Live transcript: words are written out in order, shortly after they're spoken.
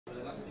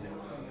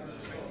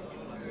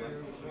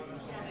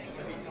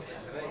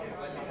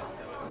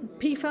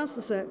PFAS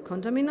is a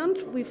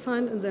contaminant we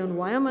find in the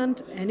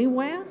environment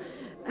anywhere.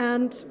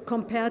 And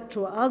compared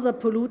to other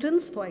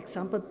pollutants, for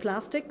example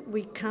plastic,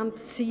 we can't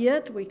see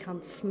it, we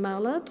can't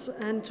smell it,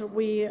 and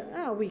we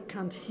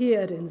can't hear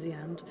it in the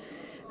end.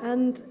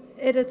 And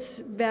it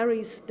is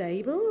very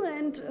stable,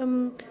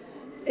 and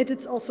it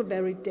is also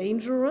very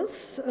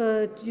dangerous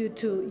due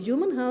to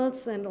human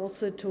health and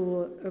also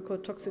to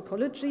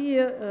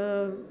ecotoxicology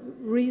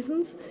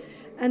reasons.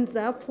 And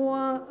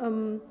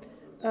therefore,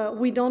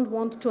 we don't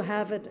want to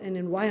have it in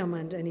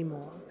environment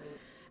anymore.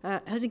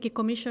 Helsinki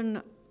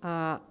Commission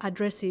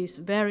addresses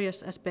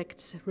various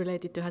aspects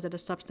related to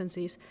hazardous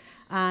substances,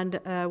 and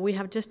we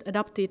have just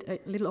adopted a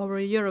little over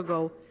a year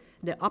ago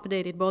the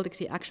updated Baltic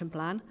Sea Action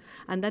Plan,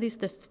 and that is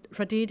the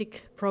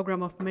strategic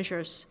program of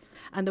measures.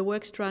 And the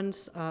work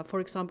strands, for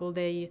example,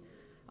 they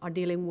are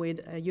dealing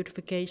with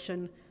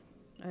eutrophication,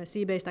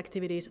 sea-based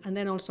activities, and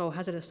then also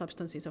hazardous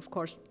substances, of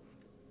course.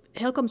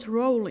 HELCOM's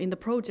role in the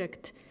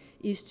project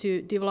is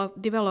to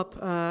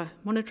develop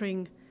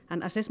monitoring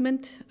and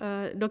assessment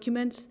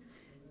documents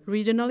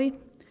regionally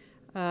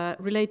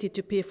related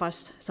to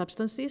PFAS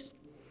substances.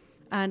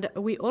 And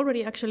we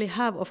already actually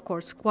have, of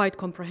course, quite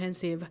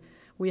comprehensive.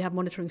 We have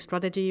monitoring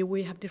strategy,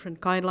 we have different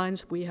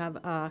guidelines, we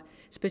have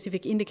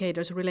specific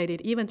indicators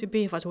related even to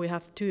PFAS. We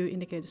have 2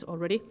 indicators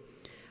already.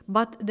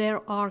 But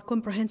there are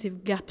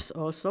comprehensive gaps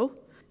also.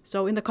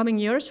 So in the coming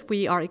years,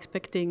 we are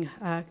expecting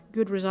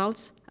good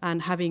results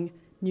and having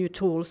new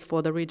tools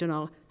for the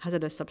regional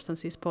hazardous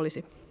substances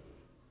policy.